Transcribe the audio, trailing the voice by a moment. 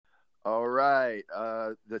All right.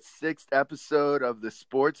 The sixth episode of The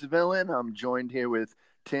Sports Villain. I'm joined here with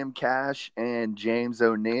Tim Cash and James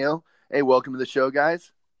O'Neill. Hey, welcome to the show,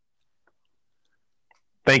 guys.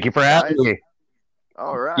 Thank you for having Guys. me.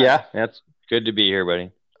 All right. Yeah, that's good to be here,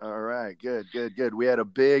 buddy. All right. Good. We had a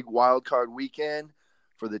big wild card weekend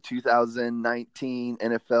for the 2019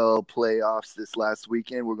 NFL playoffs this last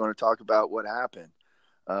weekend. We're going to talk about what happened.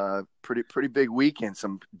 Pretty big weekend.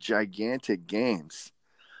 Some gigantic games.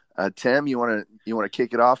 Tim, you want to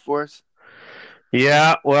kick it off for us?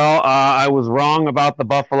 Yeah, well, I was wrong about the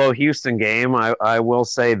Buffalo Houston game. I will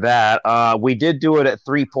say that. We did do it at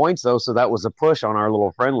 3 points, though, so that was a push on our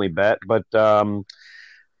little friendly bet. But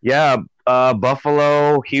yeah,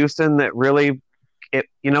 Buffalo Houston, that really, it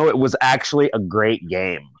was actually a great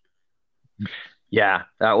game. Yeah,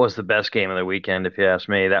 that was the best game of the weekend, if you ask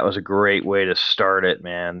me. That was a great way to start it,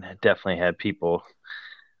 man. It definitely had people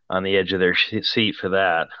on the edge of their seat for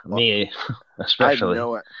that. Well, Me, I have especially.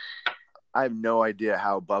 no I have no idea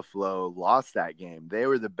how Buffalo lost that game. They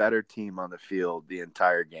were the better team on the field the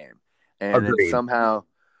entire game. And then Agreed. somehow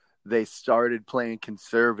they started playing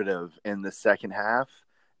conservative in the second half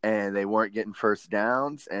and they weren't getting first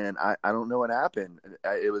downs. And I don't know what happened.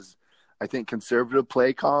 It was, I think, conservative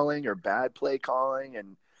play calling or bad play calling,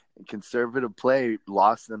 and conservative play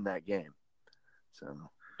lost them that game. So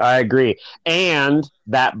I agree. And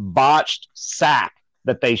that botched sack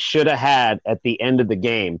that they should have had at the end of the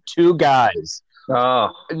game. Two guys Oh,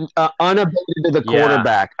 unabated to the yeah.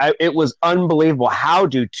 quarterback. It was unbelievable. How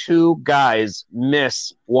do two guys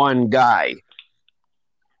miss one guy?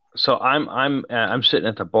 So I'm sitting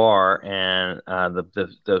at the bar, and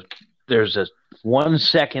there's a 1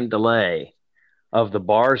 second delay of the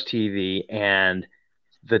bar's TV and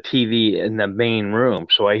the TV in the main room.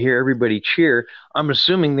 So I hear everybody cheer. I'm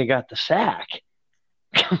assuming they got the sack.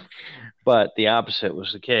 But the opposite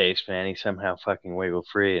was the case, man. He somehow fucking wiggled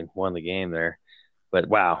free and won the game there. But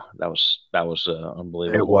wow, that was it It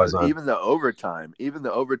unbelievable. was was on. even the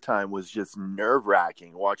overtime was just nerve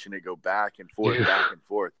wracking watching it go back and forth, Dude, back and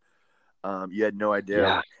forth. You had no idea.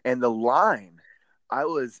 yeah. And the line, I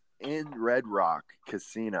was in Red Rock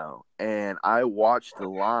Casino and I watched the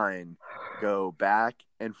line go back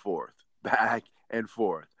and forth, back and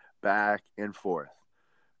forth, back and forth.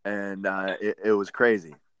 And it was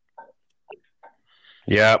crazy.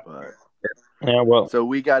 Yep. But, Yeah, well, so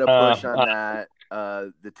we got a uh, push on uh, that.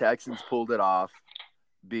 The Texans pulled it off,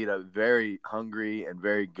 beat a very hungry and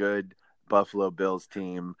very good Buffalo Bills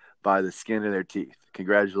team by the skin of their teeth.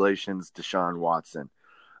 Congratulations, Deshaun Watson.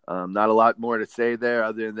 Not a lot more to say there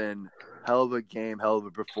other than hell of a game, hell of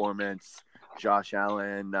a performance. Josh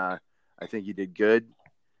Allen, I think you did good.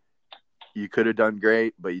 You could have done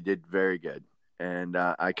great, but you did very good. And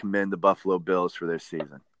I commend the Buffalo Bills for their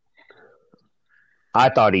season. I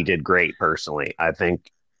thought he did great personally. I think,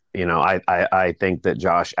 I think that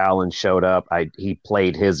Josh Allen showed up. He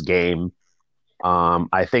played his game.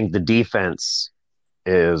 I think the defense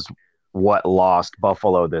is what lost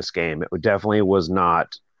Buffalo this game. It definitely was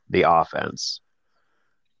not the offense.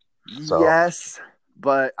 So Yes,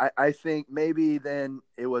 but I think maybe then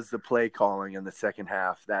it was the play calling in the second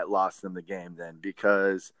half that lost them the game then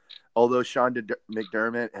because although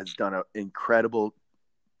McDermott has done an incredible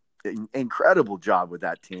job with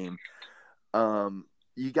that team,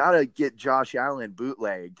 you got to get Josh Allen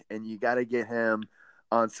bootlegged and you got to get him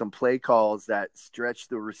on some play calls that stretch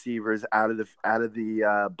the receivers out of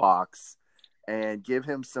the box and give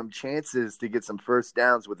him some chances to get some first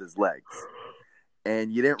downs with his legs.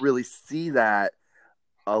 And you didn't really see that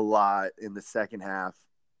a lot in the second half,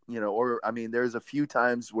 or I mean, there's a few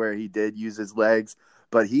times where he did use his legs,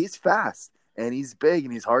 but he's fast and he's big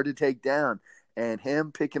and he's hard to take down. And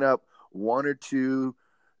him picking up one or two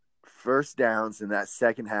first downs in that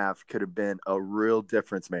second half could have been a real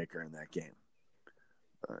difference maker in that game.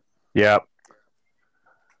 But, yeah,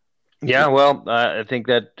 yeah. Well, I think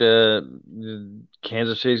that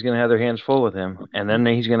Kansas City's going to have their hands full with him, and then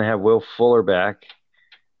he's going to have Will Fuller back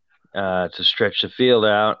to stretch the field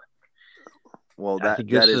out. well, I that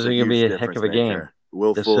think that this is is a going to huge be a heck difference of a game. maker.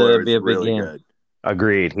 Will This Fuller be is a big really game. good.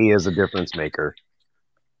 agreed. He is a difference maker.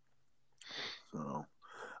 So,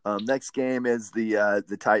 next game is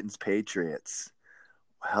the Titans Patriots.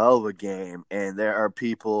 Hell of a game, and there are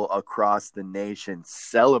people across the nation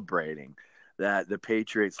celebrating that the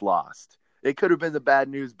Patriots lost. It could have been the Bad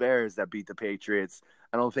News Bears that beat the Patriots.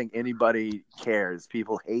 I don't think anybody cares.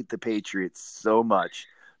 People hate the Patriots so much.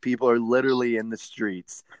 People are literally in the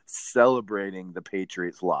streets celebrating the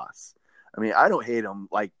Patriots' loss. I mean, I don't hate them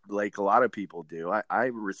like a lot of people do. I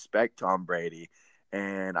respect Tom Brady,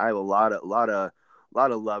 and I have a lot of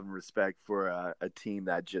lot of love and respect for a team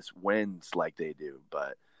that just wins like they do.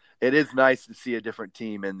 But it is nice to see a different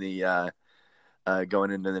team in the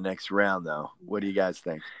going into the next round, though. What do you guys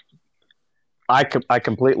think? I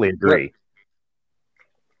completely agree.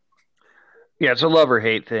 Yeah, it's a love or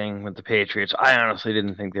hate thing with the Patriots. I honestly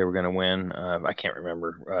didn't think they were going to win. I can't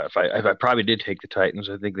remember if I probably did take the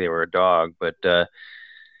Titans. I think they were a dog, but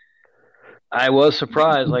I was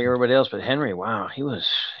surprised like everybody else. But Henry, wow,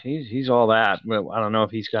 he's all that. But I don't know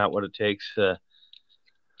if he's got what it takes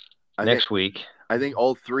next week. I think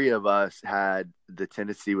all three of us had the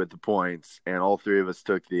Tennessee with the points, and all three of us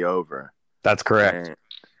took the over. That's correct.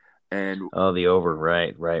 And the over,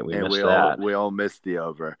 right. We missed that. We all missed the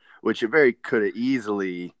over, which it very could have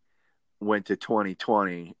easily went to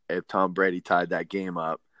 2020 if Tom Brady tied that game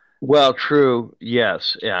up. Well, true.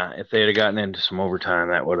 Yes. Yeah. If they had gotten into some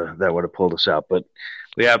overtime, that would have pulled us out. But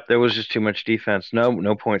yeah, there was just too much defense.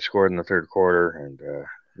 No points scored in the third quarter, and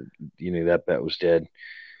you knew that bet was dead.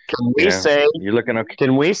 Can we say you're looking okay?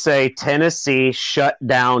 Can we say Tennessee shut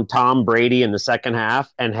down Tom Brady in the second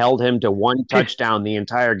half and held him to one touchdown the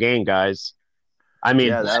entire game, guys? I mean,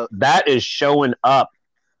 that is showing up.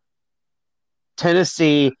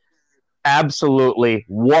 Tennessee absolutely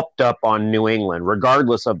whooped up on New England,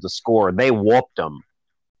 regardless of the score. They whooped them.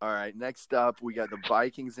 All right, next up, we got the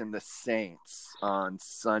Vikings and the Saints on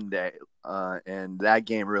Sunday, and that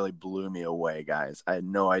game really blew me away, guys. I had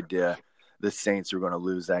no idea the Saints were going to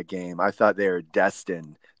lose that game. I thought they were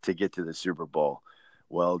destined to get to the Super Bowl.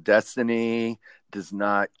 Well, destiny does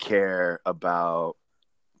not care about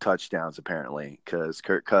touchdowns, apparently, because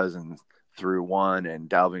Kirk Cousins threw one and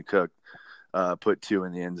Dalvin Cook put two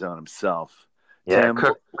in the end zone himself. Yeah, Tim,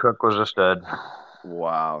 Cook was a stud.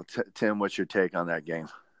 Wow. Tim, what's your take on that game?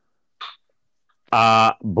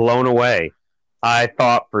 Blown away. I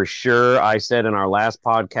thought for sure, I said in our last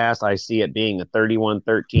podcast, I see it being a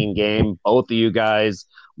 31-13 game. Both of you guys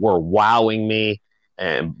were wowing me,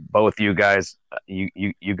 and both you guys,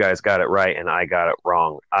 you guys got it right, and I got it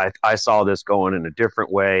wrong. I saw this going in a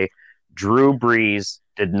different way. Drew Brees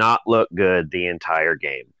did not look good the entire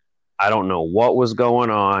game. I don't know what was going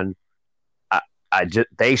on.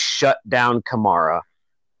 They shut down Kamara.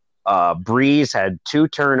 Brees had 2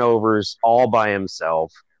 turnovers all by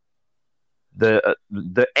himself.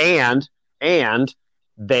 And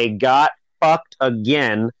they got fucked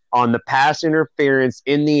again on the pass interference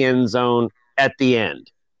in the end zone at the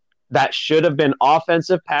end. That should have been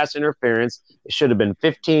offensive pass interference. It should have been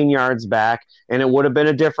 15 yards back, and it would have been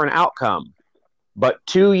a different outcome. But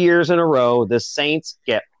 2 years in a row, the Saints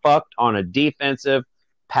get fucked on a defensive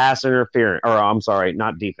pass interference. Or I'm sorry,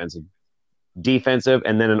 not defensive. Defensive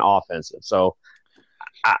and then an offensive. So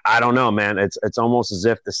I don't know, man. It's almost as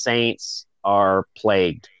if the Saints are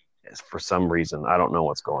plagued for some reason. I don't know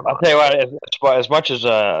what's going on. I'll tell you what, as much as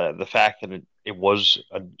the fact that it was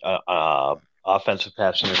a offensive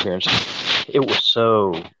pass interference, it was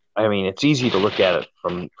so. I mean, it's easy to look at it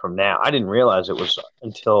from now. I didn't realize it was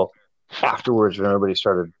until afterwards when everybody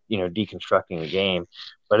started, deconstructing the game.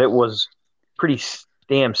 But it was pretty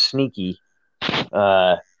damn sneaky.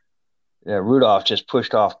 Rudolph just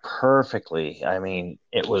pushed off perfectly. I mean,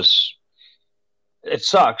 it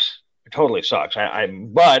sucks. It totally sucks.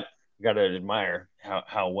 But you got to admire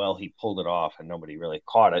how well he pulled it off, and nobody really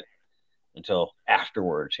caught it until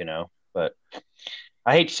afterwards, But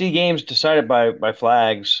I hate to see games decided by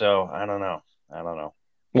flags, so I don't know.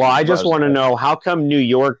 Well, I just want to know, how come New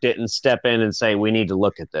York didn't step in and say, we need to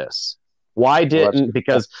look at this? Why didn't?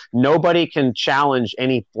 Because nobody can challenge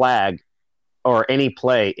any flag or any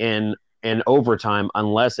play in overtime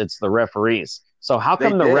unless it's the referees. So how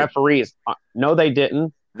come the referees? No, they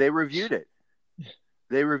didn't. They reviewed it.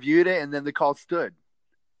 And then the call stood.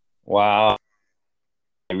 Wow.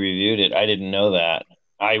 They reviewed it. I didn't know that.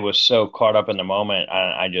 I was so caught up in the moment.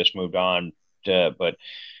 I just moved on. But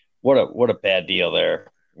what a bad deal there.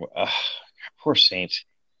 Poor Saints.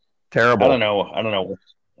 Terrible. I don't know.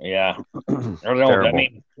 Yeah. I don't know. Terrible. I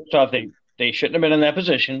mean, I thought they shouldn't have been in that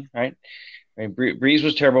position, right? I mean, Breeze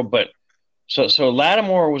was terrible, but so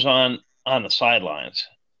Lattimore was on the sidelines,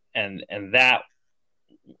 and that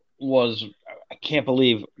was, I can't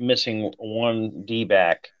believe missing one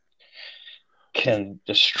D-back can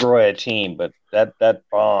destroy a team, but that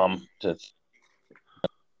bomb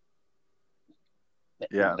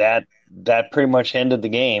that pretty much ended the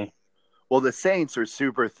game. Well, the Saints are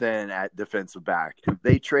super thin at defensive back.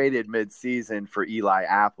 They traded midseason for Eli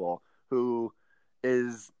Apple, who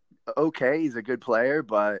is okay. He's a good player,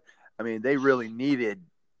 but, I mean, they really needed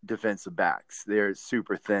defensive backs. They're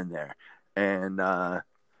super thin there. And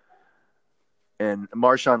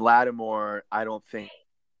Marshawn Lattimore, I don't think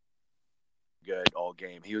good all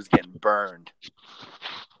game. He was getting burned.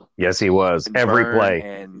 Yes, he was. Every play.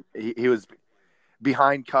 And he was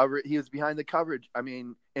behind cover. He was behind the coverage. I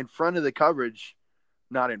mean, in front of the coverage,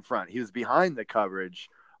 not in front. He was behind the coverage.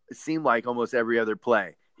 It seemed like almost every other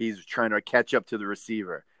play. He's trying to catch up to the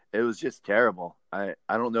receiver. It was just terrible. I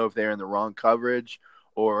don't know if they're in the wrong coverage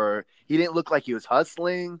or he didn't look like he was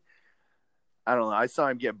hustling. I don't know. I saw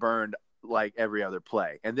him get burned like every other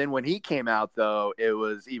play. And then when he came out, though, it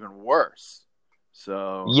was even worse.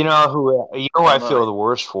 So who I feel the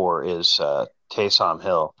worst for is Taysom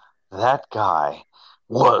Hill. That guy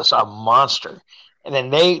was a monster. And then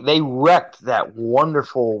they wrecked that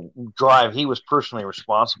wonderful drive he was personally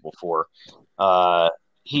responsible for.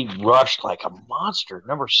 He rushed like a monster.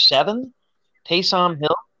 Number 7, Taysom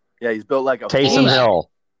Hill. Yeah, he's built like a Taysom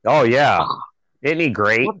Hill. Oh yeah, isn't he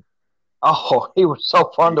great? Oh, he was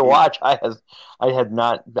so fun to watch. I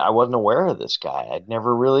wasn't aware of this guy. I'd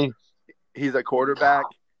never really. He's a quarterback.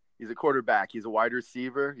 He's a quarterback. He's a wide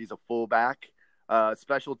receiver. He's a fullback.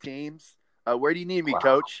 Special teams. Where do you need me,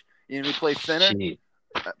 Coach? You need me to play center?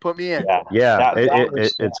 Put me in. Yeah.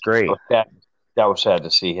 It's great. That was sad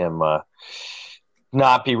to see him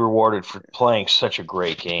not be rewarded for playing such a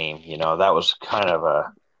great game. That was kind of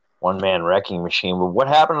a one-man wrecking machine. But what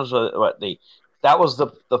happened was that was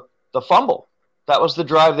the fumble. That was the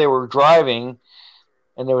drive they were driving,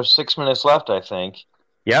 and there was 6 minutes left, I think.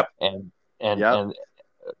 Yep. And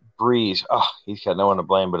Breeze, he's got no one to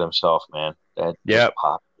blame but himself, man. Yep.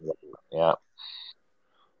 Yeah.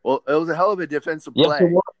 Well, it was a hell of a defensive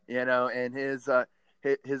play, and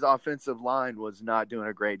his offensive line was not doing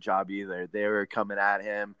a great job either. They were coming at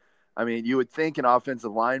him. I mean, you would think an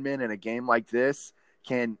offensive lineman in a game like this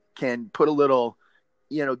can put a little,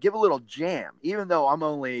 give a little jam. Even though I'm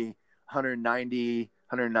only 190,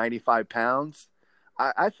 195 pounds,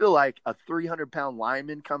 I feel like a 300-pound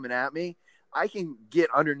lineman coming at me, I can get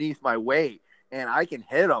underneath my weight and I can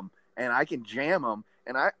hit him and I can jam him.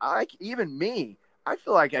 And I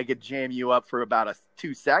feel like I could jam you up for about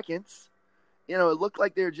 2 seconds. It looked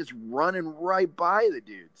like they were just running right by the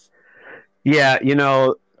dudes. Yeah,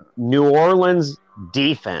 New Orleans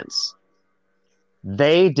defense,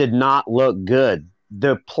 they did not look good.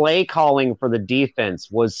 The play calling for the defense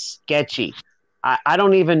was sketchy. I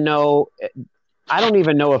don't even know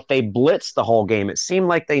if they blitzed the whole game. It seemed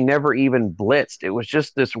like they never even blitzed. It was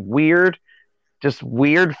just this weird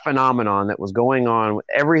phenomenon that was going on.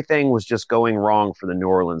 Everything was just going wrong for the New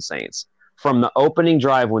Orleans Saints. From the opening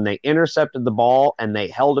drive when they intercepted the ball and they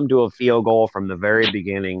held them to a field goal from the very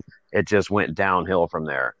beginning, it just went downhill from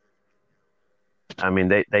there. I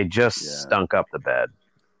mean, they just stunk up the bed.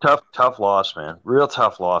 Tough loss, man. Real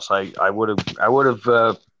tough loss. I would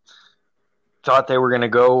have thought they were going to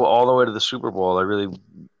go all the way to the Super Bowl.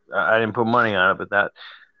 I didn't put money on it, but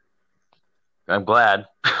I'm glad.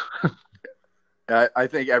 I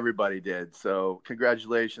think everybody did. So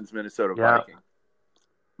congratulations, Minnesota Vikings.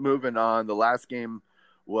 Moving on, the last game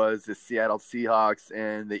was the Seattle Seahawks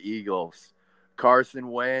and the Eagles. Carson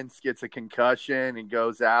Wentz gets a concussion and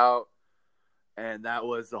goes out, and that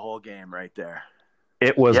was the whole game right there.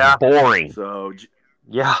 It was boring. So,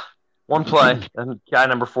 one play, and guy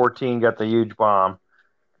number 14 got the huge bomb,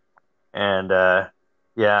 and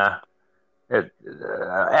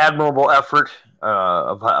admirable effort,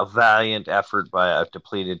 a valiant effort by a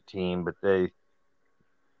depleted team, but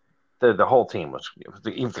the whole team was,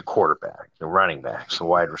 even the quarterback, the running backs, the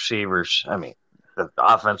wide receivers, I mean, the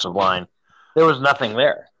offensive line, there was nothing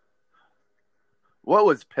there. What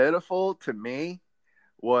was pitiful to me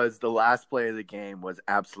was the last play of the game was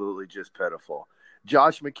absolutely just pitiful.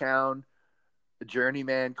 Josh McCown, a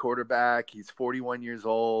journeyman quarterback, he's 41 years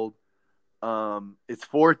old. It's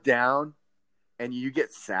 4th down, and you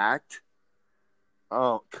get sacked.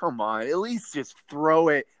 Oh, come on. At least just throw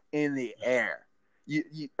it in the air.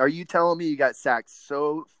 Are you telling me you got sacked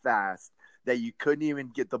so fast that you couldn't even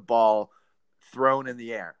get the ball thrown in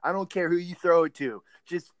the air? I don't care who you throw it to.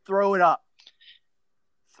 Just throw it up.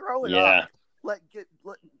 Throw it up.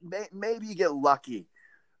 Maybe you get lucky,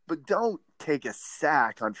 but don't take a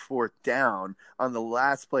sack on 4th down on the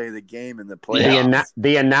last play of the game in the playoffs.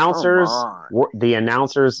 The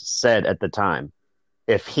announcers said at the time,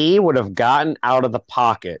 if he would have gotten out of the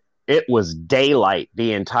pocket, it was daylight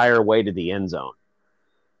the entire way to the end zone.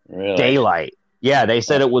 Really? Daylight. Yeah, they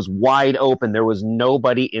said it was wide open. There was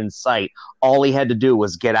nobody in sight. All he had to do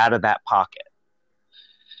was get out of that pocket.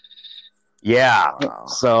 Yeah. Wow.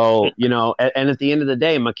 So, and at the end of the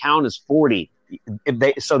day, McCown is 40.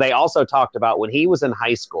 So they also talked about when he was in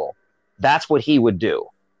high school, that's what he would do.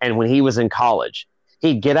 And when he was in college,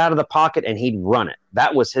 he'd get out of the pocket and he'd run it.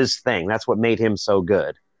 That was his thing. That's what made him so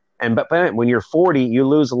good. But when you're 40, you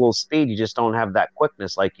lose a little speed. You just don't have that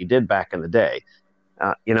quickness like you did back in the day.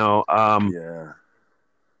 Yeah.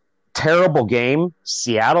 Terrible game.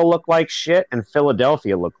 Seattle looked like shit, and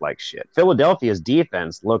Philadelphia looked like shit. Philadelphia's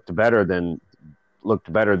defense looked better than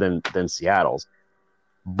Seattle's.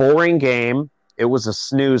 Boring game. It was a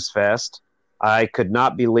snooze fest. I could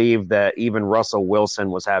not believe that even Russell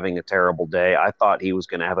Wilson was having a terrible day. I thought he was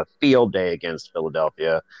going to have a field day against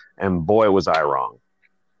Philadelphia, and boy, was I wrong.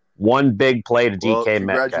 One big play to DK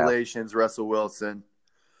Metcalf. Congratulations, Russell Wilson.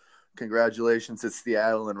 Congratulations to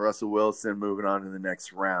Seattle and Russell Wilson moving on to the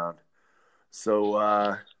next round.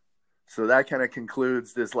 So that kind of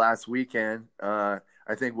concludes this last weekend. I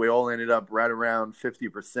think we all ended up right around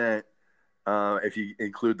 50%, if you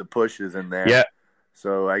include the pushes in there. Yeah.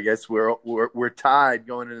 So I guess we're tied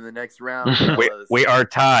going into the next round. we are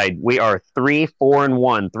tied. We are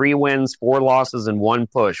 3-4-1. 3 wins, 4 losses, and 1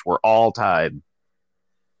 push. We're all tied.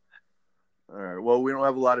 All right. Well, we don't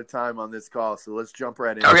have a lot of time on this call, so let's jump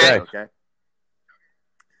right in. Okay.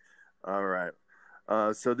 All right.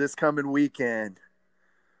 So this coming weekend,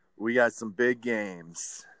 we got some big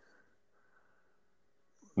games.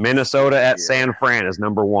 Minnesota at San Fran is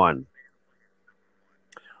number 1.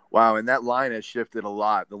 Wow, and that line has shifted a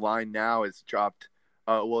lot. The line now is dropped.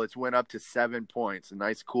 It's went up to 7 points, a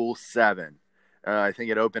nice cool 7. I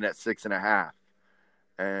think it opened at 6.5.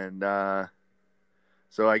 And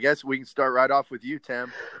so I guess we can start right off with you,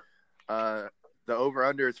 Tim. The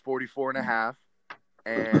over-under is 44.5,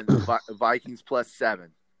 and the Vikings +7.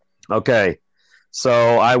 Okay,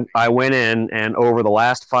 so I went in, and over the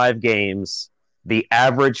last 5 games, the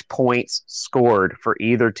average points scored for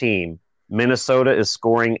either team, Minnesota is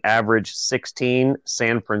scoring average 16.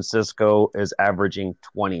 San Francisco is averaging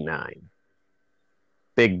 29.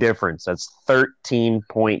 Big difference. That's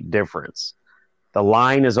 13-point difference. The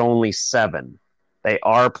line is only 7. They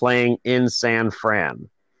are playing in San Fran.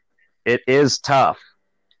 It is tough.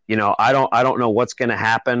 I don't know what's going to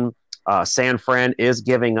happen. San Fran is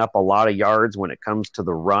giving up a lot of yards when it comes to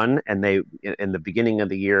the run, and they in the beginning of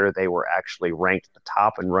the year they were actually ranked at the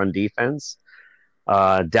top in run defense.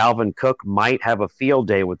 Dalvin Cook might have a field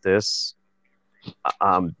day with this.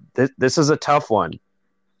 This is a tough one,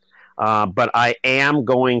 but I am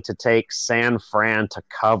going to take San Fran to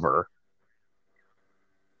cover.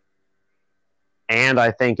 And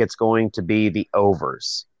I think it's going to be the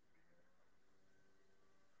overs.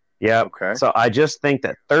 Yeah. Okay. So I just think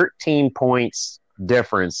that 13 points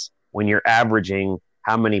difference when you're averaging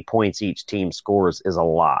how many points each team scores is a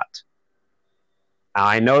lot.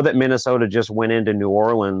 I know that Minnesota just went into New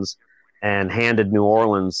Orleans and handed New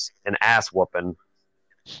Orleans an ass whooping.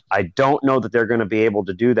 I don't know that they're going to be able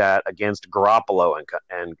to do that against Garoppolo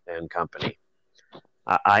and company.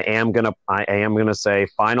 I am gonna say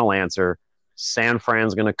final answer. San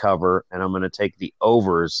Fran's going to cover, and I'm going to take the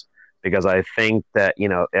overs because I think that,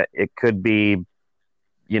 it could be,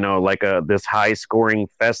 like this high-scoring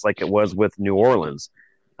fest like it was with New Orleans.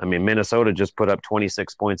 I mean, Minnesota just put up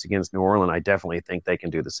 26 points against New Orleans. I definitely think they can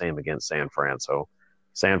do the same against San Fran. So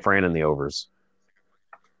San Fran and the overs.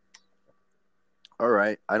 All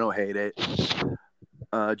right. I don't hate it.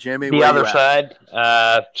 Jimmy, the other side,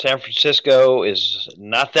 San Francisco is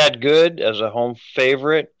not that good as a home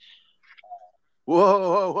favorite.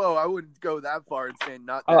 Whoa. I wouldn't go that far and say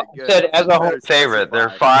not that good. I said as a home favorite, they're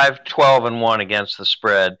 5-12-1 against the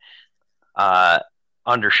spread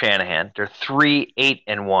under Shanahan. They're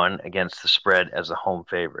 3-8-1 against the spread as a home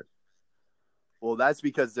favorite. Well, that's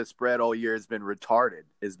because the spread all year has been retarded.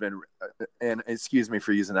 And excuse me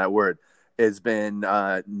for using that word, has been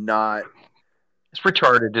not. It's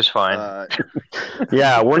retarded, just fine.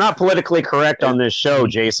 Yeah, we're not politically correct on this show,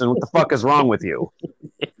 Jason. What the fuck is wrong with you?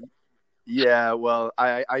 Yeah, well,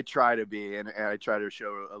 I try to be, and I try to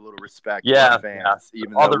show a little respect to my fans,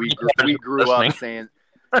 even though we grew up saying,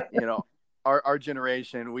 our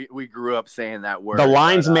generation, we grew up saying that word. The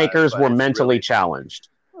lines makers were mentally challenged.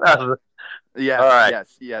 Yes, all right.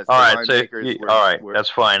 Yes. All right, that's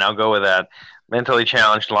fine. I'll go with that. Mentally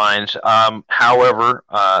challenged lines. However,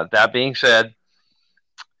 that being said,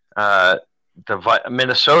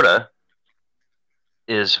 Minnesota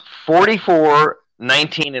is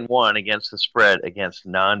 44-19-1 against the spread against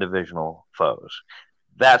non-divisional foes.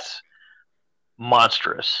 That's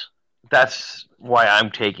monstrous. That's why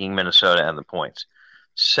I'm taking Minnesota and the points.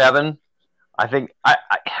 7. I think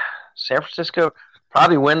San Francisco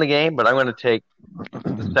probably win the game, but I'm going to take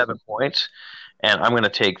the 7 points, and I'm going to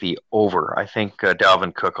take the over. I think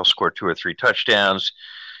Dalvin Cook will score 2 or 3 touchdowns.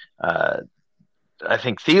 I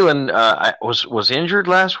think Thielen was injured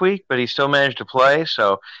last week, but he still managed to play,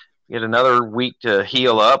 so get another week to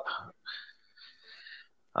heal up.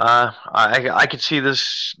 I could see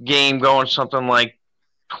this game going something like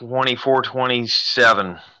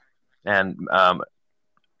 24-27, and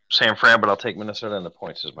San Fran, but I'll take Minnesota in the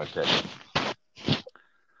points as my pick.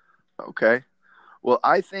 Okay. Well,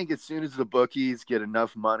 I think as soon as the bookies get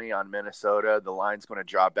enough money on Minnesota, the line's going to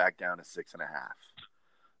drop back down to 6.5.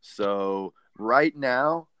 So right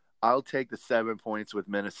now, I'll take the 7 points with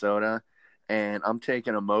Minnesota, and I'm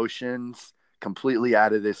taking emotions completely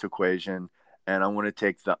out of this equation, and I'm going to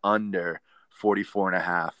take the under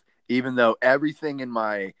 44.5. Even though everything in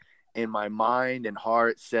my mind and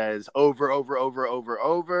heart says over, I'm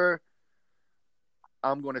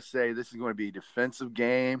going to say this is going to be a defensive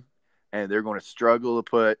game, and they're going to struggle to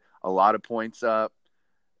put a lot of points up.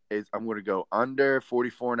 I'm going to go under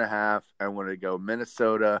 44.5. I'm going to go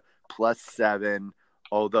Minnesota +7.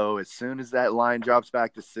 Although as soon as that line drops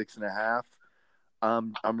back to 6.5,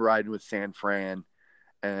 I'm riding with San Fran,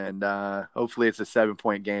 and hopefully it's a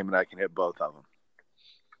 7-point game and I can hit both of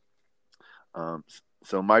them.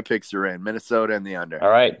 So my picks are in Minnesota and the under. All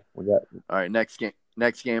right, all right. Next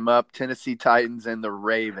game up: Tennessee Titans and the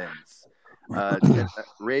Ravens.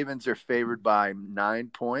 Ravens are favored by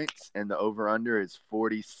 9 points, and the over/under is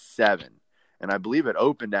 47. And I believe it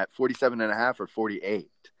opened at 47.5 or 48.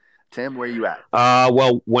 Tim, where are you at?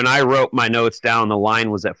 Well, when I wrote my notes down, the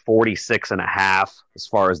line was at 46.5. As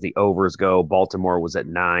far as the overs go, Baltimore was at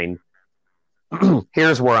 9.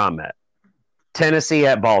 Here's where I'm at: Tennessee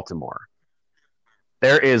at Baltimore.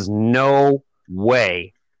 There is no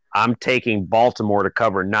way I'm taking Baltimore to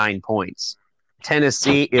cover 9 points.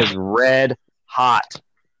 Tennessee is red hot.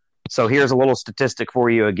 So here's a little statistic for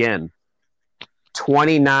you again.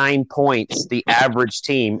 29 points the average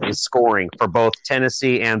team is scoring for both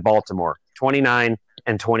Tennessee and Baltimore. 29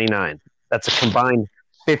 and 29. That's a combined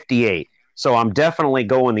 58. So I'm definitely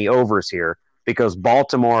going the overs here because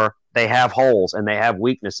Baltimore, they have holes and they have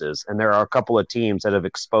weaknesses, and there are a couple of teams that have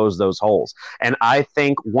exposed those holes. And I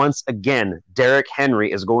think once again, Derrick Henry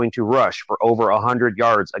is going to rush for over 100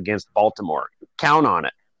 yards against Baltimore. Count on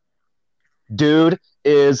it. Dude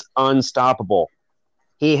is unstoppable.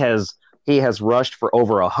 He has rushed for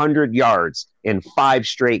over 100 yards in 5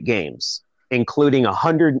 straight games, including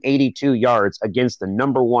 182 yards against the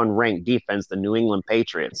number 1 ranked defense, the New England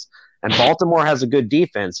Patriots. And Baltimore has a good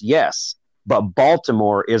defense, yes, but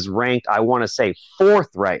Baltimore is ranked, I want to say, 4th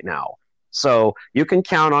right now. So you can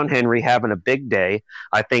count on Henry having a big day.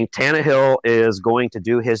 I think Tannehill is going to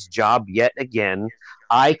do his job yet again.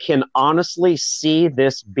 I can honestly see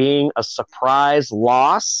this being a surprise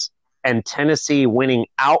loss and Tennessee winning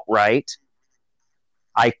outright.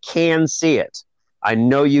 I can see it. I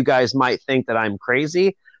know you guys might think that I'm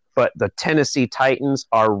crazy, but the Tennessee Titans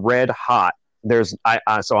are red hot.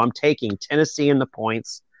 So I'm taking Tennessee in the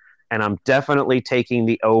points, and I'm definitely taking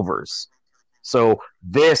the overs. So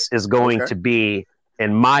this is going to be,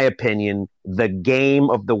 in my opinion, the game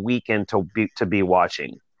of the weekend to be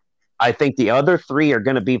watching. I think the other 3 are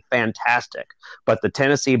going to be fantastic, but the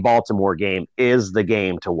Tennessee-Baltimore game is the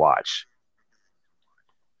game to watch.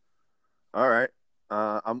 All right.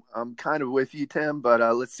 I'm kind of with you, Tim, but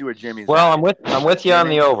let's see what Jimmy's Well, at. I'm with you on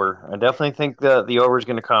the over. I definitely think the over is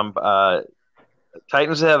going to come.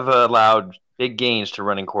 Titans have allowed big gains to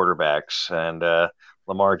running quarterbacks, and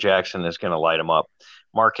Lamar Jackson is going to light them up.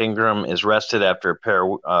 Mark Ingram is rested after a pair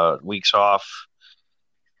of weeks off.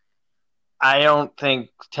 I don't think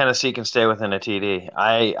Tennessee can stay within a TD.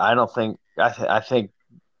 I think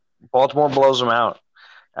Baltimore blows them out.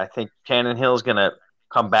 I think Tannehill is going to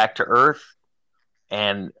come back to earth,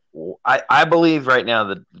 and I believe right now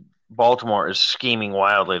that Baltimore is scheming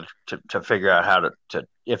wildly to figure out how to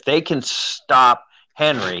if they can stop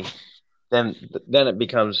Henry, then it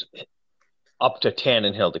becomes up to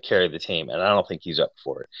Tannehill to carry the team, and I don't think he's up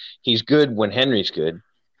for it. He's good when Henry's good.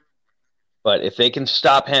 But if they can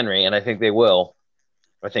stop Henry, and I think they will,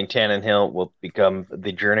 I think Tannehill will become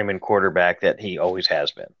the journeyman quarterback that he always has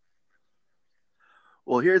been.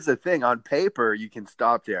 Well, here's the thing. On paper, you can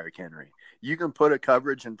stop Derrick Henry. You can put a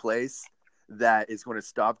coverage in place that is going to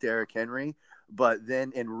stop Derrick Henry. But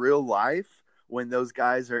then in real life, when those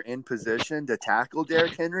guys are in position to tackle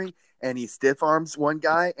Derrick Henry and he stiff arms one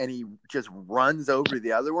guy and he just runs over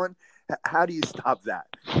the other one, how do you stop that?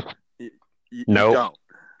 You don't.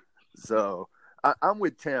 So I'm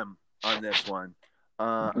with Tim on this one.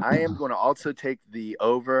 I am going to also take the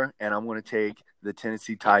over, and I'm going to take the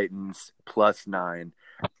Tennessee Titans +9.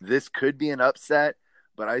 This could be an upset,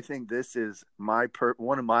 but I think this is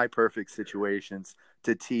one of my perfect situations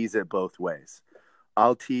to tease it both ways.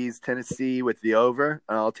 I'll tease Tennessee with the over,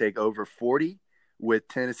 and I'll take over 40 with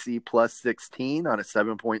Tennessee +16 on a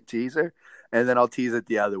 7-point teaser. And then I'll tease it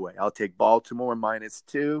the other way. I'll take Baltimore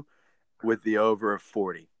 -2 with the over of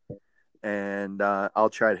 40. And I'll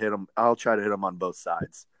try to hit them. I'll try to hit them on both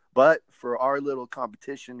sides. But for our little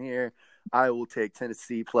competition here, I will take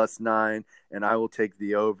Tennessee +9, and I will take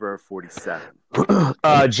the over 47.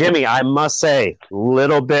 Jimmy, I must say,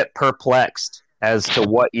 little bit perplexed as to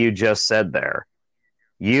what you just said there.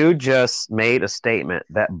 You just made a statement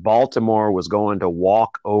that Baltimore was going to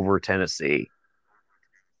walk over Tennessee.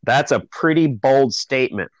 That's a pretty bold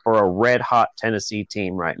statement for a red-hot Tennessee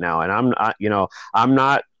team right now. And I'm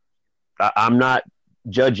not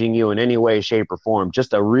judging you in any way, shape, or form.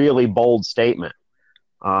 Just a really bold statement.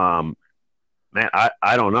 Man,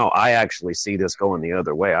 I don't know. I actually see this going the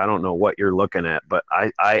other way. I don't know what you're looking at, but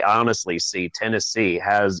I honestly see Tennessee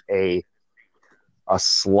has a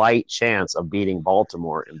slight chance of beating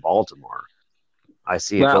Baltimore in Baltimore. I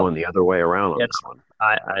see it going the other way around on this one.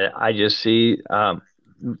 I just see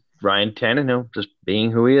Ryan Tannehill just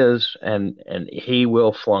being who he is, and he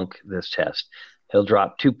will flunk this test. He'll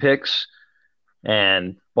drop 2 picks,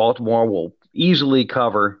 and Baltimore will easily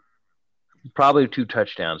cover, probably 2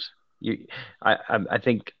 touchdowns. I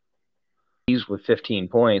think he's with 15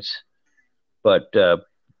 points, but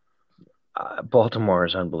Baltimore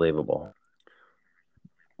is unbelievable.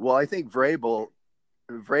 Well, I think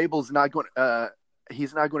Vrabel's not going.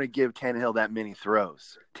 He's not going to give Tannehill that many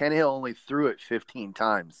throws. Tannehill only threw it 15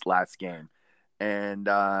 times last game, and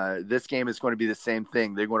this game is going to be the same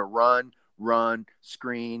thing. They're going to run,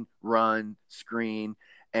 screen,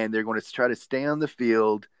 and they're going to try to stay on the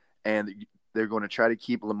field, and they're going to try to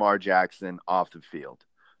keep Lamar Jackson off the field.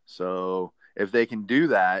 So if they can do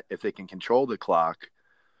that, if they can control the clock,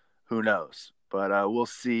 who knows? But we'll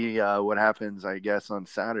see what happens, I guess, on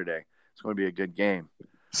Saturday. It's going to be a good game.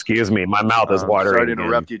 Excuse me, my mouth is watering. Sorry to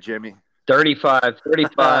interrupt you, Jimmy. 35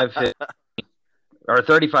 or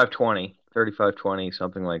 35-20, 35-20,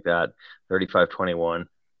 something like that. 35-21.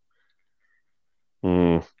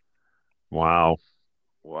 Wow.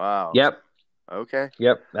 Yep. Okay.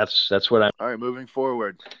 Yep. That's what I'm. All right, moving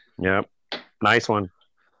forward. Yep. Nice one.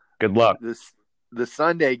 Good luck. The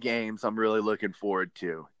Sunday games I'm really looking forward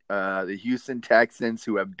to. The Houston Texans,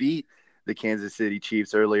 who have beat the Kansas City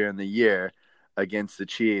Chiefs earlier in the year, against the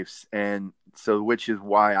Chiefs. And so, which is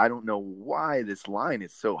why I don't know why this line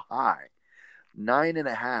is so high.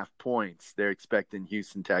 9.5 points they're expecting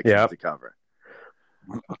Houston Texans to cover.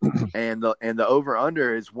 And the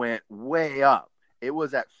over-under went way up. It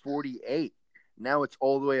was at 48. Now it's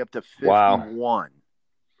all the way up to 51. Wow.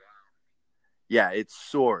 Yeah, it's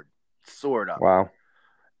soared up. Wow.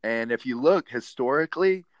 And if you look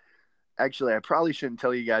historically, actually, I probably shouldn't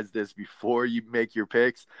tell you guys this before you make your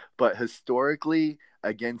picks, but historically,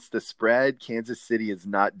 against the spread, Kansas City has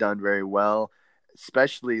not done very well.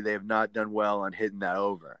 Especially, they have not done well on hitting that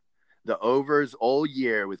over. The overs all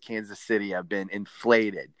year with Kansas City have been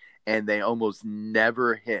inflated, and they almost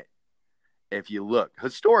never hit. If you look,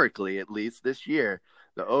 historically, at least this year,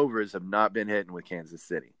 the overs have not been hitting with Kansas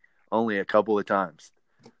City. Only a couple of times.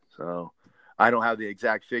 So I don't have the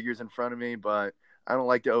exact figures in front of me, but I don't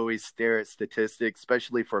like to always stare at statistics,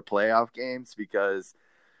 especially for playoff games, because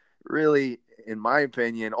really, in my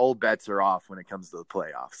opinion, all bets are off when it comes to the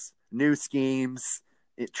playoffs. New schemes,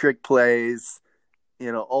 trick plays,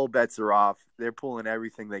 all bets are off. They're pulling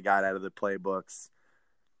everything they got out of the playbooks.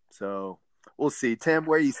 So we'll see. Tim,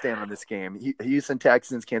 where do you stand on this game? Houston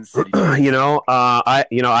Texans, Kansas City Chiefs.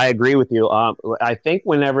 I agree with you. I think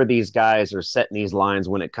whenever these guys are setting these lines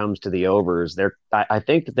when it comes to the overs, I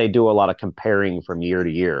think that they do a lot of comparing from year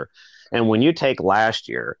to year. And when you take last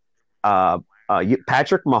year,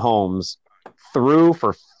 Patrick Mahomes threw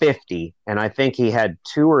for 50, and I think he had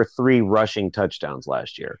 2 or 3 rushing touchdowns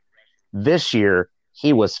last year. This year,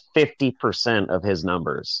 he was 50% of his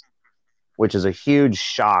numbers, which is a huge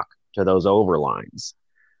shock to those over lines.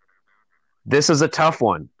 This is a tough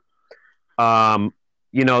one. Giving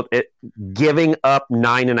up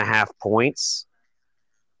 9.5 points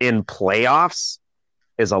in playoffs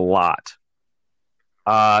is a lot.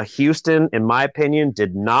 Houston, in my opinion,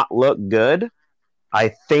 did not look good.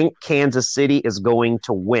 I think Kansas City is going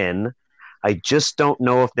to win. I just don't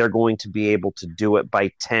know if they're going to be able to do it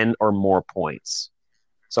by 10 or more points.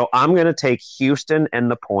 So I'm going to take Houston and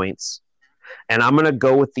the points, and I'm going to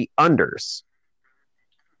go with the unders.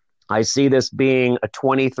 I see this being a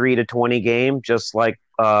 23-20 game, just like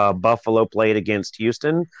Buffalo played against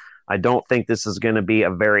Houston. I don't think this is going to be a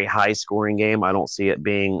very high-scoring game. I don't see it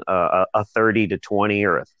being a 30-20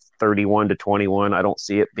 or a 31-21. I don't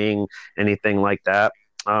see it being anything like that.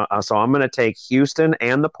 So I'm going to take Houston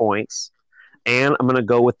and the points, and I'm going to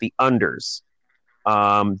go with the unders.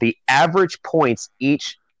 The average points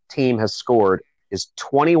each team has scored is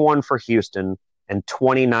 21 for Houston and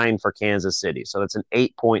 29 for Kansas City. So that's an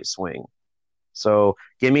 8-point swing. So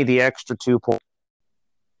give me the extra 2 points.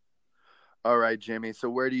 All right, Jimmy. So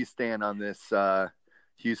where do you stand on this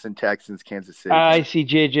Houston Texans, Kansas City? I see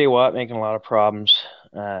J.J. Watt making a lot of problems.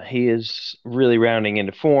 He is really rounding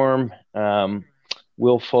into form.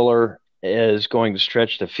 Will Fuller is going to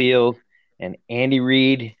stretch the field, and Andy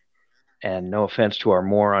Reid, and no offense to our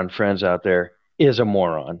moron friends out there, is a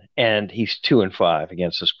moron, and he's 2-5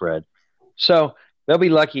 against the spread. So they'll be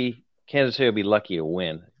lucky. Kansas City will be lucky to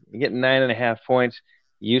win. You get 9.5 points.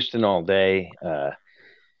 Houston all day.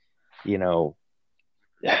 Deshaun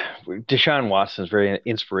Watson is very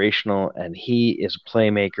inspirational, and he is a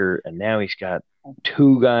playmaker, and now he's got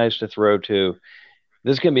 2 guys to throw to.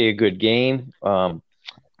 This is going to be a good game.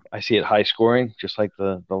 I see it high scoring, just like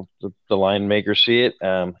the line makers see it.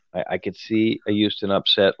 I could see a Houston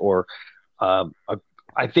upset, or I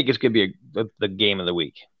think it's going to be the game of the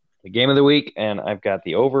week. The game of the week, and I've got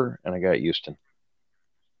the over, and I got Houston.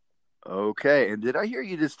 Okay, and did I hear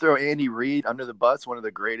you just throw Andy Reid under the bus, one of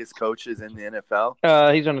the greatest coaches in the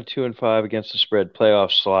NFL? He's on a 2-5 against the spread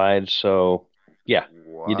playoff slide, so yeah,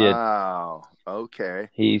 wow. You did. Wow. Okay.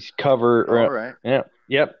 He's covered. All right. Yeah.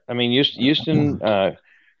 Yep. I mean, Houston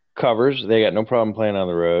covers. They got no problem playing on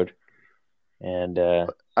the road, and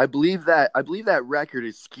I believe that record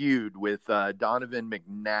is skewed with Donovan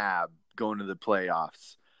McNabb going to the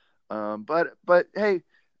playoffs. But hey.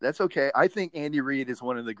 That's okay. I think Andy Reid is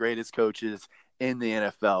one of the greatest coaches in the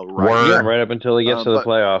NFL right up until he gets to the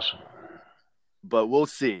playoffs. But we'll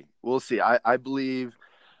see. I believe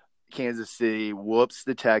Kansas City whoops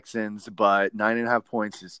the Texans, but 9.5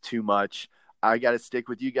 points is too much. I got to stick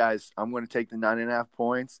with you guys. I'm going to take the 9.5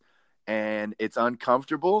 points, and it's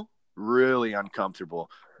uncomfortable, really uncomfortable.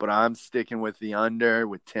 But I'm sticking with the under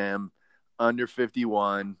with Tim, under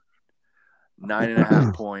 51,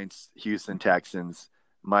 9.5 points, Houston Texans.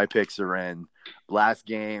 My picks are in. Last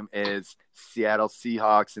game is Seattle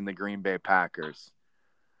Seahawks and the Green Bay Packers.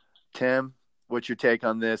 Tim, what's your take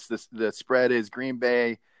on this? The spread is Green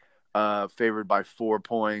Bay favored by 4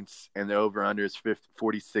 points, and the over-under is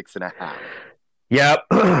 46.5. Yep.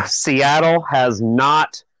 Seattle has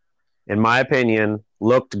not, in my opinion,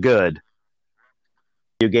 looked good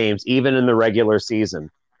in games, even in the regular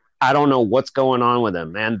season. I don't know what's going on with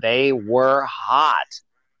them, man. They were hot.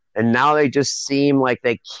 And now they just seem like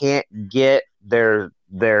they can't get their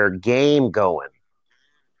game going.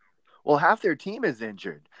 Well, half their team is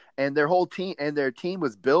injured, and their team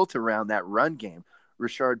was built around that run game.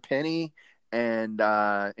 Rashard Penny and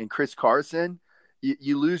Chris Carson.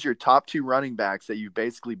 You lose your top 2 running backs that you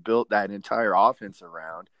basically built that entire offense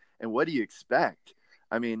around. And what do you expect?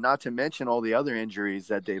 I mean, not to mention all the other injuries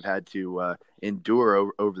that they've had to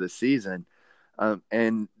endure over the season.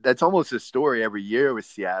 And that's almost a story every year with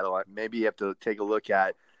Seattle. Maybe you have to take a look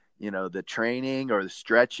at, the training or the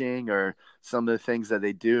stretching or some of the things that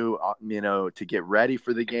they do, to get ready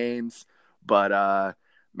for the games. But,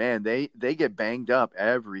 man, they get banged up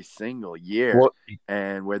every single year,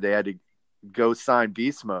 and where they had to go sign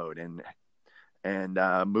beast mode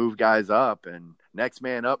and move guys up, and next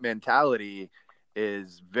man up mentality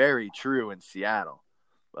is very true in Seattle.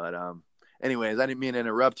 But, anyways, I didn't mean to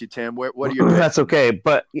interrupt you, Tim. What are your picks? That's okay.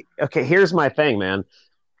 But, okay, here's my thing, man.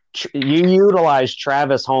 You utilized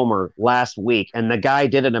Travis Homer last week, and the guy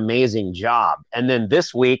did an amazing job. And then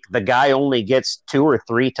this week, the guy only gets 2 or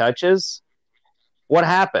 3 touches. What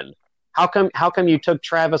happened? How come you took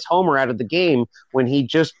Travis Homer out of the game when he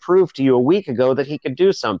just proved to you a week ago that he could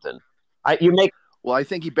do something? Well, I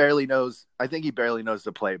think he barely knows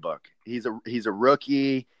the playbook. He's a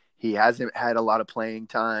rookie. He hasn't had a lot of playing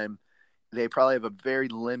time. They probably have a very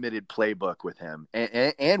limited playbook with him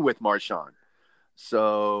and with Marshawn.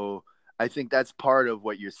 So I think that's part of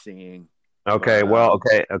what you're seeing. Okay,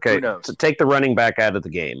 okay. So take the running back out of the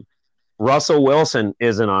game. Russell Wilson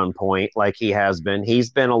isn't on point like he has been.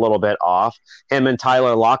 He's been a little bit off. Him and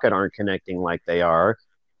Tyler Lockett aren't connecting like they are.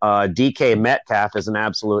 DK Metcalf is an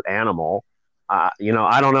absolute animal. I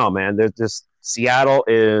don't know, man. Seattle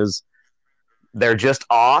they're just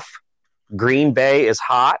off. Green Bay is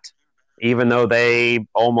hot, even though they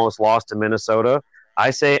almost lost to Minnesota.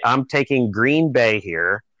 I say I'm taking Green Bay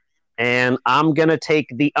here, and I'm going to take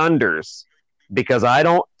the unders because I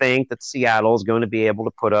don't think that Seattle is going to be able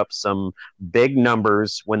to put up some big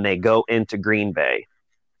numbers when they go into Green Bay.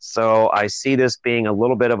 So I see this being a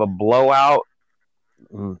little bit of a blowout,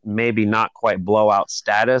 maybe not quite blowout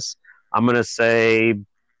status. I'm going to say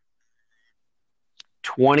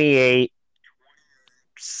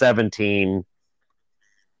 28-17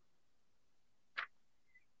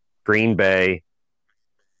 Green Bay.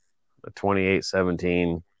 The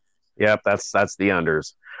 28-17. Yep, that's the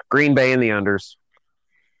unders. Green Bay and the unders.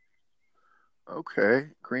 Okay,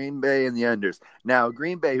 Green Bay and the unders. Now,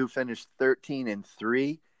 Green Bay, who finished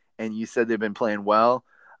 13-3, and you said they've been playing well.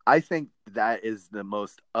 I think that is the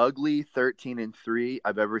most ugly 13-3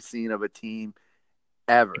 I've ever seen of a team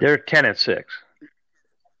ever. They're 10-6.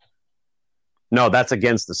 No, that's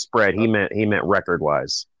against the spread. He meant record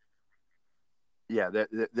wise. Yeah,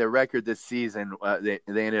 their record this season, they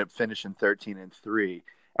ended up finishing 13-3.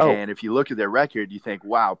 Oh. And if you look at their record, you think,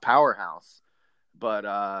 wow, powerhouse. But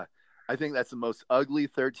I think that's the most ugly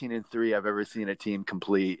 13-3 I've ever seen a team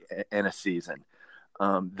complete in a season.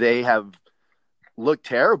 They have looked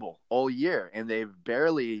terrible all year, and they've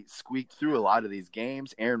barely squeaked through a lot of these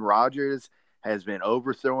games. Aaron Rodgers has been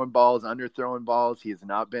overthrowing balls, underthrowing balls. He has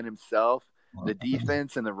not been himself. The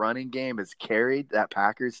defense and the running game has carried that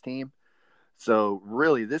Packers team. So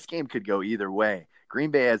really, this game could go either way.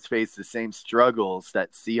 Green Bay has faced the same struggles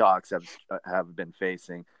that Seahawks have been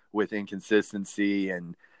facing with inconsistency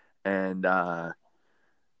and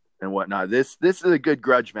whatnot. This is a good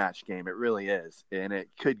grudge match game. It really is, and it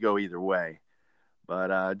could go either way.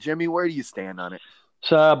 But Jimmy, where do you stand on it?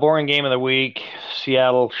 It's a boring game of the week.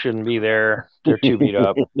 Seattle shouldn't be there. They're too beat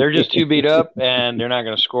up. They're just too beat up, and they're not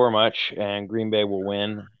going to score much. And Green Bay will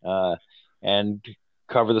win and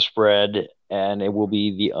cover the spread, and it will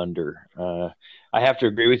be the under. I have to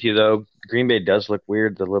agree with you, though. Green Bay does look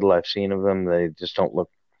weird. The little I've seen of them, they just don't look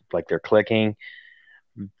like they're clicking.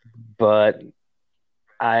 But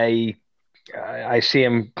I see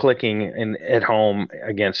them clicking at home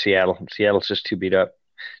against Seattle. Seattle's just too beat up.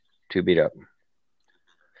 Too beat up.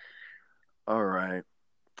 All right.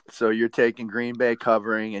 So you're taking Green Bay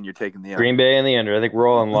covering, and you're taking the under. Green Bay and the under. I think we're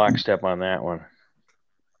all in lockstep on that one.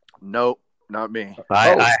 Nope, not me.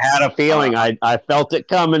 I had a feeling. I felt it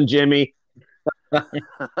coming, Jimmy.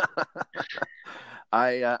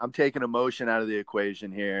 I'm taking emotion out of the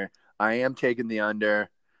equation here. I am taking the under,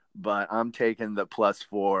 but I'm taking the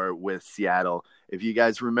 +4 with Seattle. If you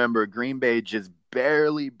guys remember, Green Bay just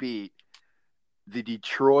barely beat the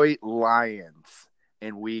Detroit Lions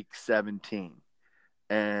in Week 17.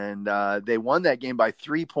 And they won that game by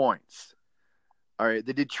 3 points. All right,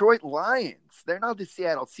 the Detroit Lions, they're not the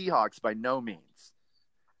Seattle Seahawks by no means.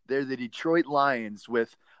 They're the Detroit Lions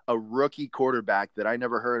with a rookie quarterback that I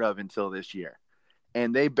never heard of until this year.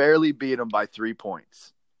 And they barely beat them by 3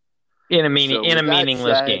 points. In a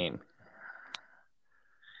meaningless game.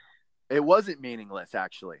 It wasn't meaningless,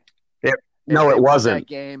 actually. It wasn't. That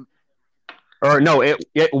game. Or no,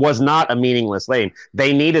 it was not a meaningless game.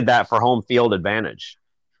 They needed that for home field advantage.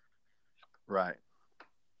 Right.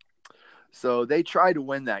 So they tried to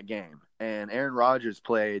win that game, and Aaron Rodgers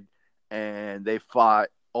played, and they fought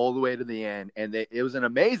all the way to the end, and it was an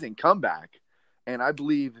amazing comeback. And I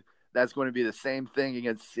believe that's going to be the same thing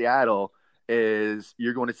against Seattle. Is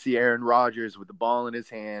you're going to see Aaron Rodgers with the ball in his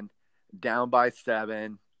hand, down by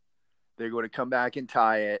 7. They're going to come back and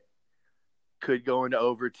tie it. Could go into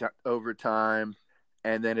overtime,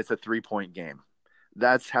 and then it's a 3-point game.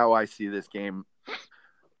 That's how I see this game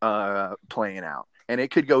playing out. And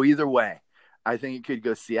it could go either way. I think it could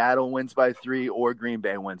go Seattle wins by 3 or Green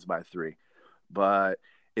Bay wins by 3. But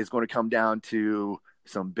it's going to come down to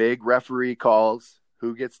some big referee calls,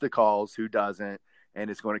 who gets the calls, who doesn't, and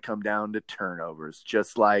it's going to come down to turnovers,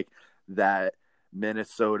 just like that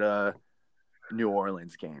Minnesota-New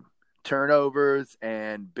Orleans game. Turnovers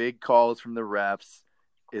and big calls from the refs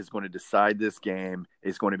is going to decide this game.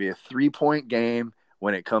 It's going to be a 3-point game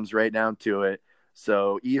when it comes right down to it.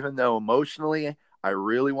 So even though emotionally I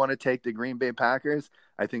really want to take the Green Bay Packers,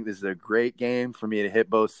 I think this is a great game for me to hit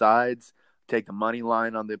both sides, take the money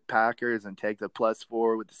line on the Packers and take the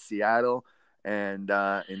 +4 with the Seattle and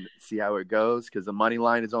see how it goes, because the money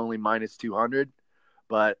line is only -200.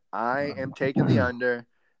 But I am taking the under,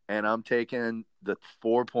 and I'm taking the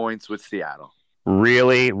 4 points with Seattle.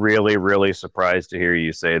 Really, really, really surprised to hear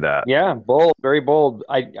you say that. Yeah, bold, very bold.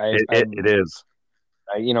 It is.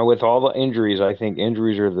 With all the injuries, I think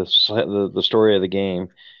injuries are the story of the game,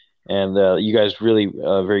 and you guys really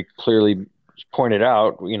very clearly pointed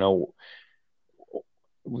out,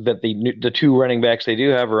 that the 2 running backs they do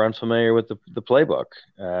have are unfamiliar with the playbook.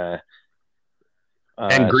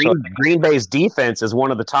 And Green Bay's defense is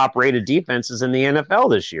one of the top-rated defenses in the NFL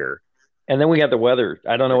this year. And then we got the weather.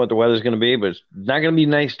 I don't know what the weather's going to be, but it's not going to be a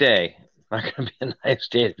nice day. It's not going to be a nice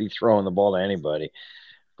day to be throwing the ball to anybody.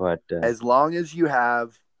 But as long as you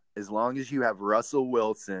have Russell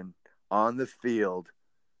Wilson on the field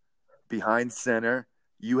behind center,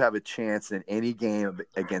 you have a chance in any game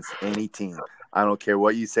against any team. I don't care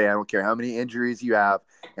what you say. I don't care how many injuries you have.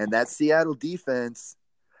 And that Seattle defense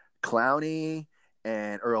Clowney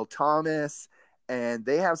and Earl Thomas, and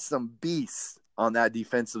they have some beasts on that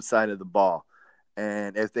defensive side of the ball.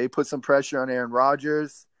 And if they put some pressure on Aaron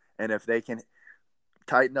Rodgers, and if they can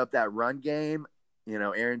tighten up that run game,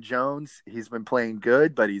 Aaron Jones, he's been playing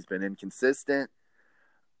good, but he's been inconsistent.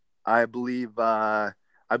 I believe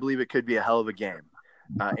it could be a hell of a game.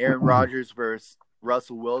 Aaron Rodgers versus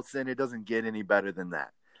Russell Wilson, it doesn't get any better than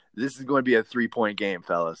that. This is going to be a 3-point game,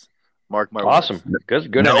 fellas. Mark my words. Awesome.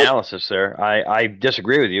 Good analysis there. I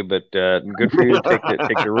disagree with you, but good for you to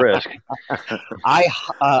take the risk. I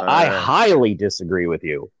highly disagree with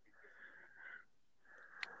you.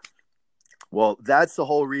 Well, that's the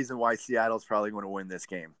whole reason why Seattle's probably going to win this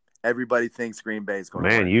game. Everybody thinks Green Bay is going to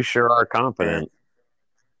win. Man, you sure are confident.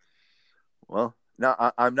 Well, no,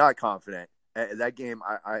 I'm not confident. That game,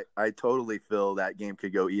 I totally feel that game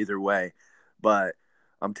could go either way. But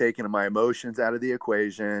I'm taking my emotions out of the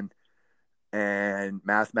equation. And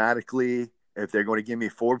mathematically, if they're going to give me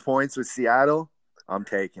 4 points with Seattle, I'm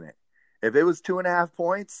taking it. If it was 2.5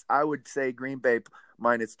 points, I would say Green Bay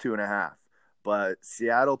minus 2.5. But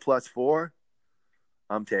Seattle plus 4,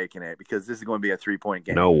 I'm taking it because this is going to be a 3-point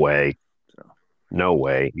game. No way. No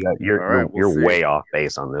way. You're way off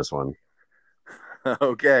base on this one.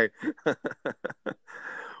 Okay.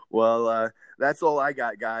 Well, that's all I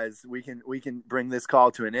got, guys. We can bring this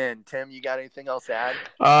call to an end. Tim, you got anything else to add?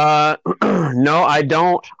 No, I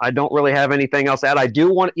don't. I don't really have anything else to add.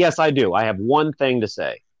 Yes, I do. I have one thing to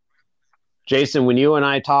say. Jason, when you and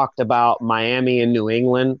I talked about Miami and New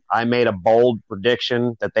England, I made a bold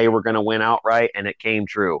prediction that they were going to win outright, and it came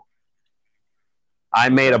true. I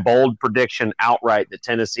made a bold prediction outright that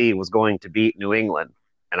Tennessee was going to beat New England,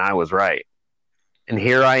 and I was right. And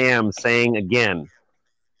here I am saying again,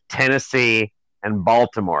 Tennessee and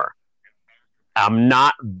Baltimore. I'm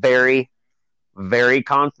not very, very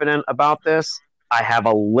confident about this. I have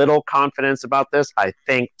a little confidence about this. I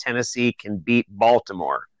think Tennessee can beat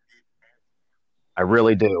Baltimore. I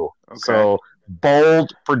really do. Okay. So,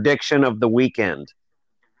 bold prediction of the weekend.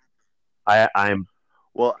 I'm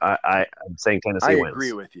saying Tennessee wins. I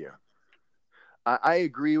agree with you. I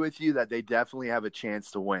agree with you that they definitely have a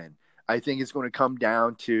chance to win. I think it's going to come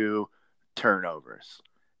down to turnovers.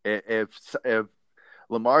 If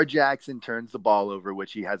Lamar Jackson turns the ball over,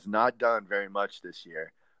 which he has not done very much this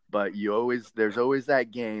year, but there's always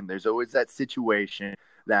that game, there's always that situation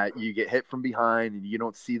that you get hit from behind and you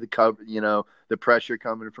don't see the cover, the pressure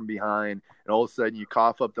coming from behind, and all of a sudden you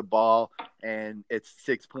cough up the ball and it's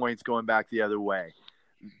 6 points going back the other way.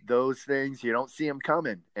 Those things, you don't see them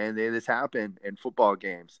coming, and they just happen in football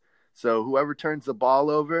games. So whoever turns the ball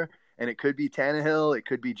over, and it could be Tannehill, it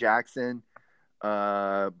could be Jackson,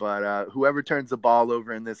 but whoever turns the ball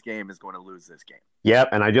over in this game is going to lose this game. Yep,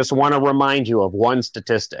 and I just want to remind you of one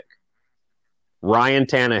statistic. Ryan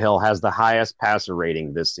Tannehill has the highest passer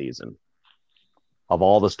rating this season of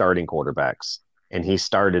all the starting quarterbacks, and he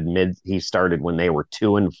started when they were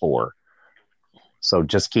 2-4. So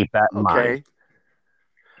just keep that in mind.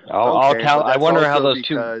 I'll count. I wonder how those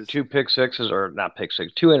two pick sixes, or not pick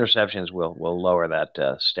six, 2 interceptions will lower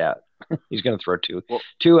that stat. He's going to throw two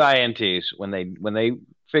INTs when they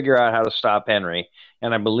figure out how to stop Henry,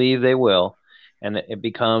 and I believe they will, and it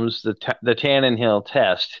becomes the Tannehill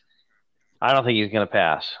test. I don't think he's going to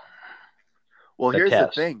pass. Well, here's the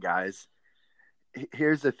thing, guys.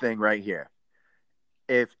 Here's the thing right here.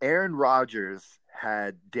 If Aaron Rodgers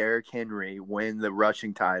had Derrick Henry win the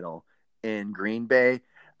rushing title in Green Bay,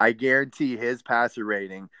 I guarantee his passer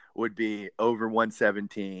rating would be over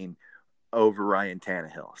 117 over Ryan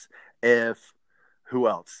Tannehill's. Who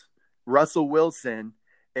else? Russell Wilson,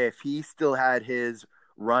 if he still had his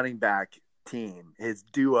running back team, his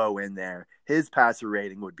duo in there, his passer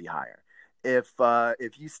rating would be higher. If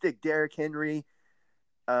you stick Derrick Henry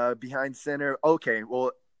behind center, okay,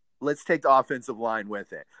 well, let's take the offensive line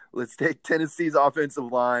with it. Let's take Tennessee's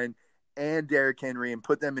offensive line and Derrick Henry and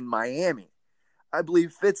put them in Miami. I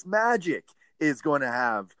believe Fitzmagic is going to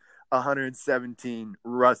have 117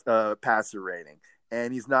 passer rating,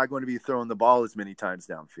 and he's not going to be throwing the ball as many times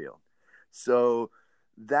downfield. So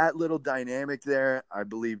that little dynamic there, I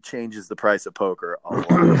believe, changes the price of poker a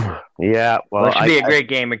lot. Yeah, well, it should be a great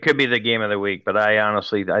game. It could be the game of the week, but I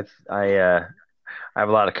honestly, I have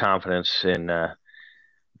a lot of confidence in that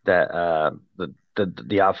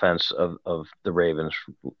the offense of the Ravens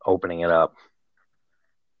opening it up.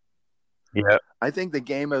 Yeah, I think the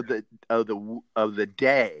game of the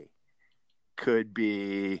day could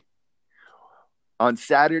be on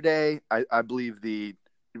Saturday. I believe the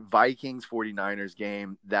Vikings 49ers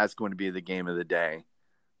game, that's going to be the game of the day.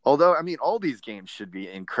 Although, I mean, all these games should be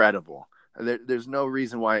incredible. There's no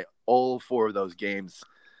reason why all 4 of those games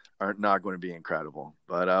are not going to be incredible.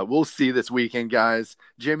 But we'll see this weekend, guys.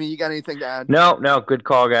 Jimmy, you got anything to add? No, good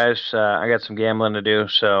call, guys. I got some gambling to do,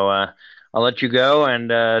 so I'll let you go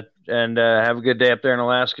and have a good day up there in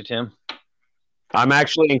Alaska, Tim. I'm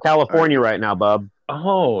actually in California right now, bub.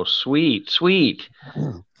 Oh, sweet.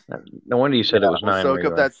 No wonder you said it was 9. Soak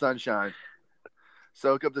up that sunshine.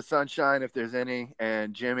 Soak up the sunshine if there's any.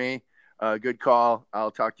 And Jimmy, good call.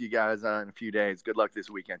 I'll talk to you guys in a few days. Good luck this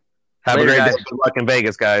weekend. Have Later, a great guys. day. Good luck in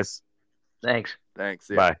Vegas, guys. Thanks. Thanks.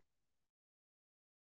 Bye.